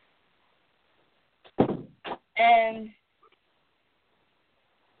 And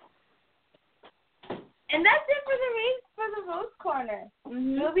that's it for the roast corner.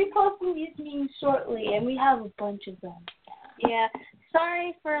 Mhm. We'll be posting these memes shortly, and we have a bunch of them. Yeah.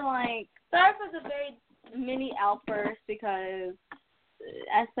 Sorry for the very mini outburst, because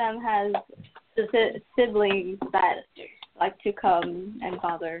SM has siblings that like to come and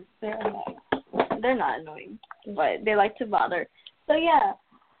bother. They're annoying. They're not annoying, but they like to bother. So yeah.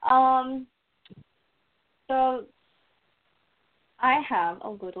 So I have a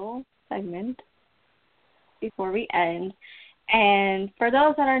little segment before we end. And for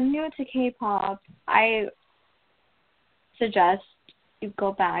those that are new to K-pop, I suggest you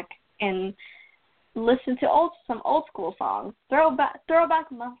go back and listen to some old school songs,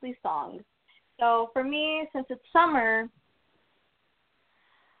 throwback monthly songs. So for me, since it's summer,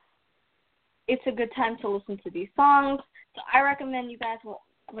 it's a good time to listen to these songs. So I recommend you guys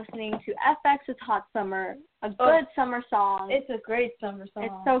listening to FX's Hot Summer, a good summer song. It's a great summer song.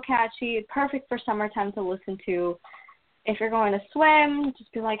 It's so catchy, perfect for summertime to listen to. If you're going to swim,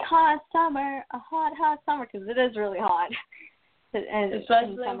 just be like, hot summer, a hot, hot summer, because it is really hot. And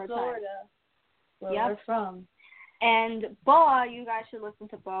especially in summertime. Florida, where we're from. And BoA, you guys should listen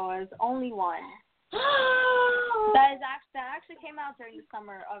to BoA's Only One. that actually came out during the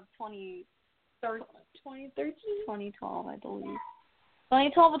summer of 2012, I believe.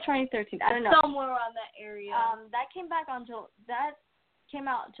 2012 or 2013, I don't know. Somewhere around that area. That came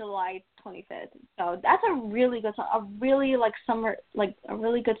out July 25th. So that's a really good song. A really a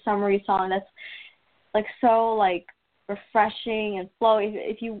really good summery song that's like so like refreshing and flowy.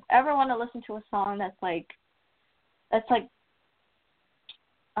 If you ever want to listen to a song that's like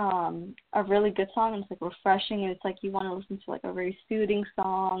a really good song and it's like refreshing and it's like you want to listen to like a very soothing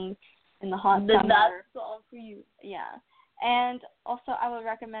song in the hot summer. That's the song for you. Yeah. And also I would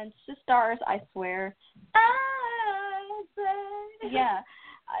recommend Stars, I Swear. I swear. Yeah.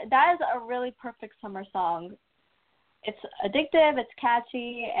 That is a really perfect summer song. It's addictive, it's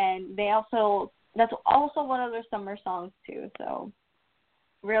catchy, and that's also one of their summer songs too. So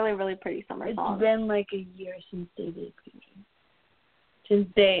really, really pretty summer song. It's been like a year since they debuted. Since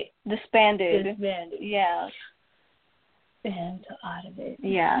they disbanded. Yeah. And out of it.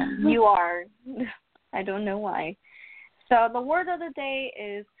 Yeah, you are. I don't know why. So the word of the day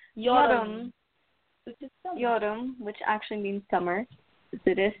is Yeoreum. Yeoreum, which actually means summer.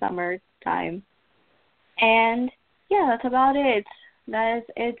 It is summertime. And yeah, that's about it. That is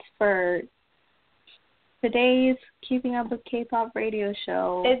it for today's Keeping Up with K-Pop radio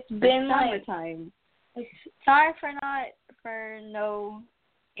show. It's been summertime. Sorry for no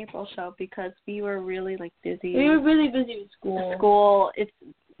April show because we were really like busy. We were really busy with school. School, it's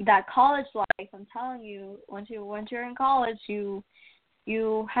that college life. I'm telling you, once you're in college, you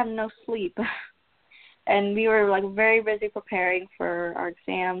have no sleep. And we were like very busy preparing for our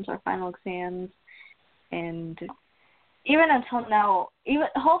exams, our final exams, and even until now,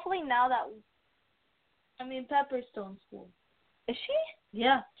 hopefully now that Pepper's still in school. Is she?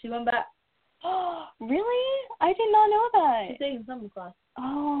 Yeah, she went back. Oh, really? I did not know that. She's taking summer class.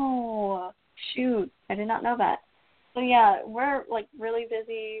 Oh, shoot. I did not know that. So, yeah, we're, like, really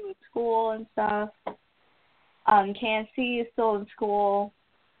busy with school and stuff. KNC is still in school.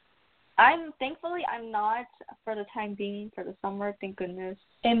 Thankfully, I'm not for the time being for the summer, thank goodness.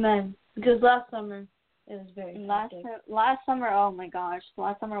 Amen. Because last summer, it was very hectic. Last summer, oh, my gosh.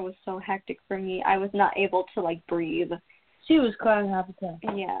 Last summer was so hectic for me. I was not able to, like, breathe. She was crying half the time.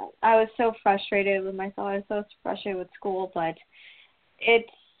 Yeah, I was so frustrated with myself. I was so frustrated with school, but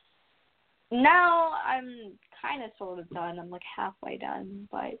now I'm kind of sort of done. I'm like halfway done,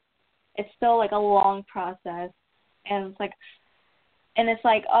 but it's still like a long process, and it's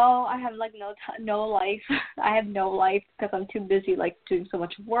like, oh, I have like no life. I have no life because I'm too busy like doing so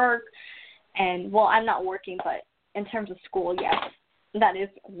much work, and well, I'm not working, but in terms of school, yes, that is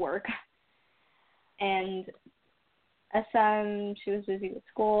work, and. SM, she was busy with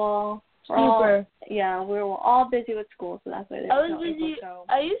school. We were all busy with school, so that's why there's no April show.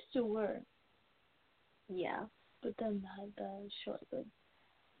 I used to work. Yeah. But then I had the short lived.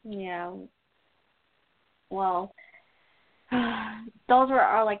 Yeah. Well, those were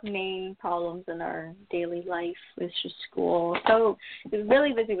our like main problems in our daily life, was just school. So I was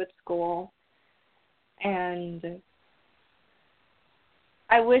really busy with school, and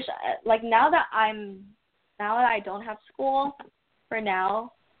I wish like now that I don't have school for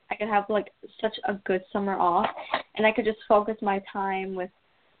now, I could have like such a good summer off, and I could just focus my time with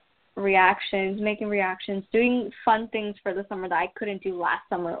making reactions, doing fun things for the summer that I couldn't do last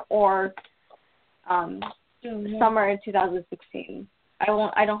summer or summer in 2016. I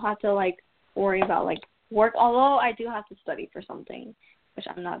don't have to like worry about like work, although I do have to study for something, which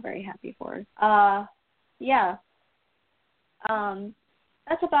I'm not very happy for. Yeah.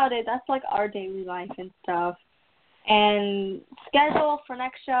 That's about it. That's like our daily life and stuff. And schedule for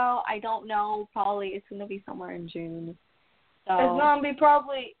next show, I don't know. Probably it's going to be somewhere in June. So it's going to be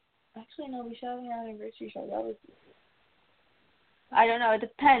probably, actually no, we should have an anniversary show. That was I don't know. It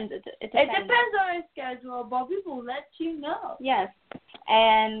depends. It It depends. depends on our schedule, but we will let you know. Yes.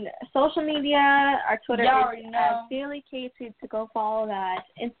 And social media, our Twitter Y'all is already know. at Daily K2 to go follow that.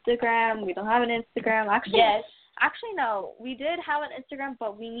 Instagram, we don't have an Instagram. Actually, no. We did have an Instagram,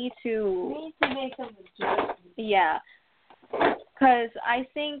 but we need to. We need to make some adjustments. Yeah. Because I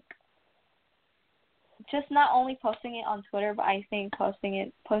think just not only posting it on Twitter, but I think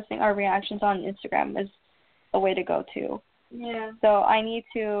posting our reactions on Instagram is the way to go too. Yeah. So we need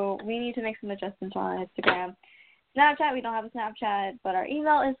to make some adjustments on Instagram. Snapchat, we don't have a Snapchat, but our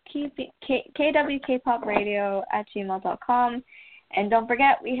email is kwkpopradio@gmail.com. And don't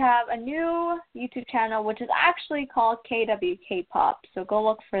forget, we have a new YouTube channel, which is actually called KWKpop, so go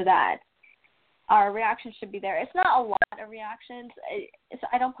look for that. Our reactions should be there. It's not a lot of reactions.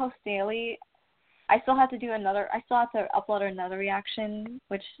 I don't post daily. I still have to upload another reaction,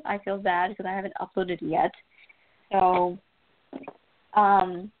 which I feel bad because I haven't uploaded yet. So,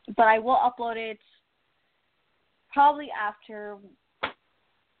 but I will upload it probably after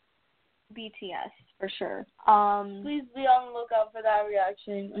BTS for sure. Please be on the lookout for that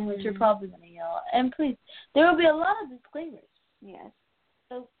reaction, in which you're probably gonna yell. And please, there will be a lot of disclaimers. Yes.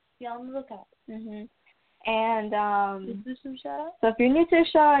 So be on the lookout. Mhm. And Let's do some shout outs. so if you're new to the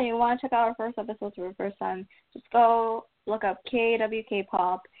show and you want to check out our first episode for the first time, just go look up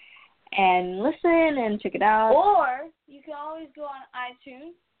KWKpop and listen and check it out. Or you can always go on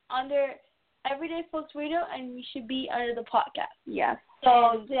iTunes under Everyday Folks Radio, and we should be under the podcast. Yes.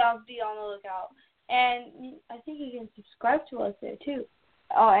 So be on the lookout. And I think you can subscribe to us there too.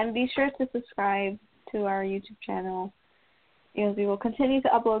 Oh, and be sure to subscribe to our YouTube channel because we will continue to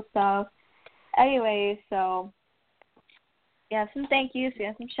upload stuff. Anyway, so we have some thank yous, we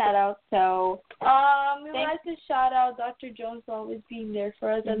have some shout outs. So We would like to shout out Dr. Jones for always being there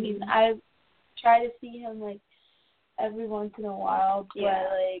for us. I mean, I try to see him like every once in a while, but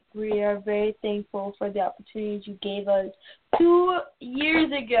like we are very thankful for the opportunities you gave us 2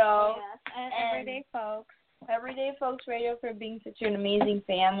 years ago. yes, and Everyday Folks Radio for being such an amazing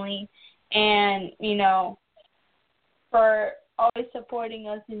family, and for always supporting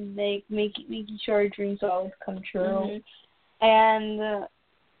us and like making sure our dreams always come true. And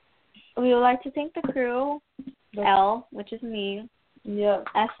we would like to thank the crew, L, which is me,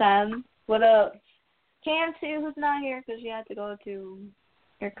 SM, what up, KM2, who's not here because she had to go to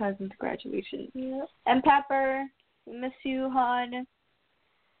her cousin's graduation, and Pepper, we miss you, hon.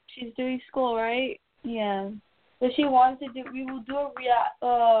 She's doing school, right? Yeah. But she wants to do. We will do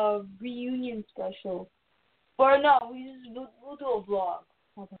a reunion special. Or no, we'll do a vlog.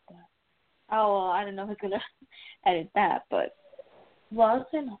 How about that? Oh, well, I don't know who's going to edit that, but.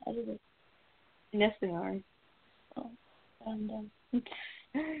 Vlogs are not edited. Yes, they are. Oh, and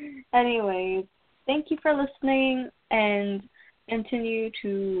anyways, thank you for listening and continue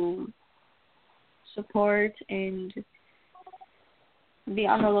to support and be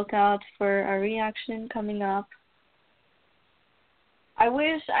on the lookout for a reaction coming up. I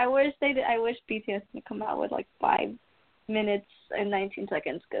wish BTS would come out with like 5 minutes and 19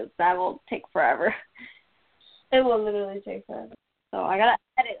 seconds because that will take forever. It will literally take forever. So I gotta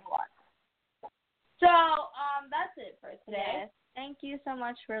edit a lot. So that's it for today. Yes. Thank you so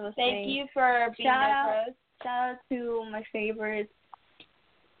much for listening. Thank you for being there for us. Shout out to my favorites.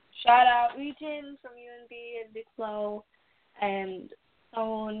 Shout out Regin from UNB and Big Flo and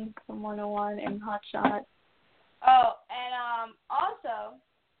Stone from 101 and Hotshot. Oh, and also,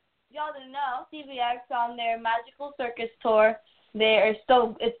 y'all didn't know, CVX on their Magical Circus tour, it's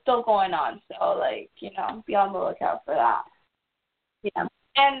still going on. So be on the lookout for that. Yeah.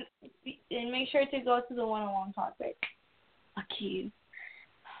 And make sure to go to the 101 concert. Lucky.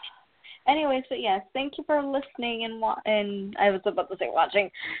 Anyways, but yes, thank you for listening and I was about to say watching.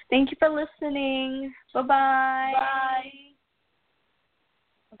 Thank you for listening. Bye-bye. Bye.